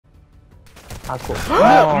Ah, cool.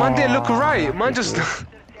 Look, man didn't look right. Man just. I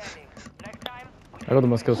got the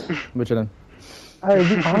most kills. We're chilling.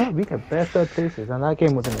 Hey, we got bare third places, and that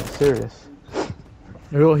game wasn't even serious.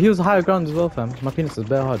 Yo, he was higher ground as well, fam. My penis is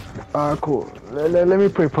bare hard. Alright, cool. Let me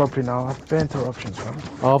pray properly now. I have bare interruptions, fam.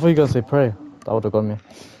 Oh, I thought you were gonna say pray. That would have got me.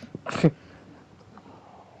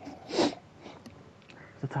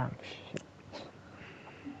 The time. Shit.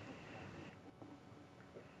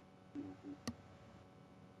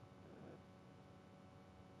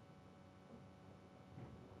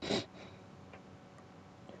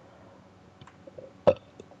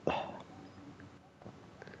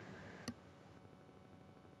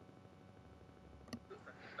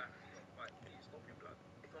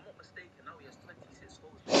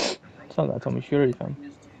 Sound like Tommy Fury, fam.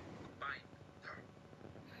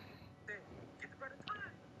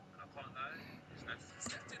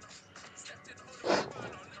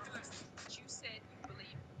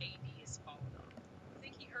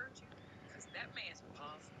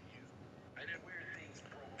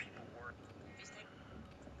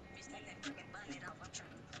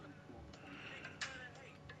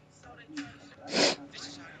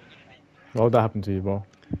 Why would that happen to you, bro?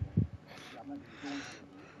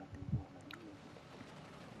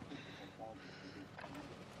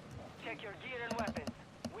 Check your gear and weapons.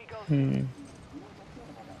 We go.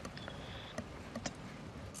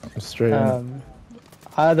 Straight in.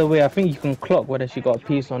 Either way, I think you can clock whether she got a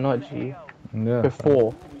piece or not, G. Yeah.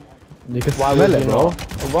 Before. You can Why smell would it, you bro. not?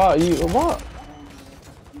 What?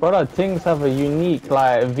 Brother, things have a unique,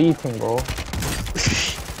 like, V thing, bro.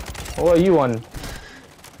 What are you on?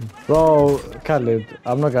 Bro, Khalid,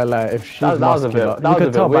 I'm not gonna lie. If she's That was a muscular, bit- that you was a can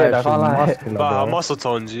bit tell by weird, if I she's can't lie. muscular, But bro. muscle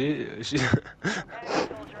tone, G. She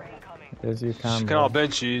Yes, you can. can Bro.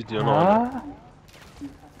 outbench you. You know. Huh?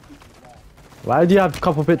 Why do you have a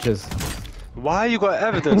couple pictures? Why you got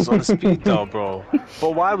evidence on the speed dial, bro?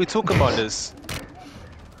 But why are we talking about this?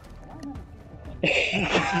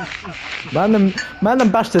 Man,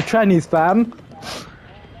 them bashed the trannies, fam.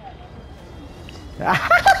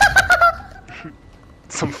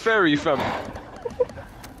 Some fairy fam.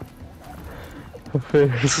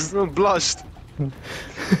 Blushed.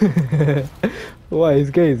 Why?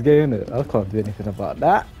 He's gay, innit? I can't do anything about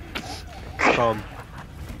that. Calm.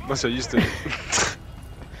 That's what used to.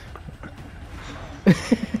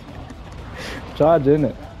 Charge,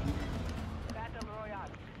 innit? Battle Royale.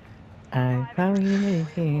 I found you.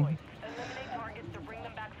 Eliminate targets to bring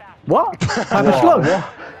them back fast. What? Papa Slug?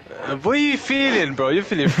 What are you feeling, bro? You're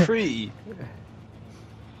feeling free.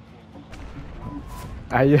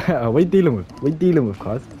 Yeah, what you dealing with? What you dealing with,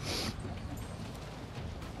 cuz?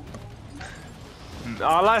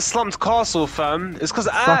 I like slumped castle, fam. It's because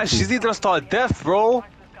Fuck Ash, you. she's leading us to our death, bro.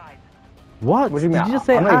 What? What do you mean? Did you just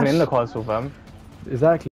say I'm not Ash? even in the castle, fam. Exactly.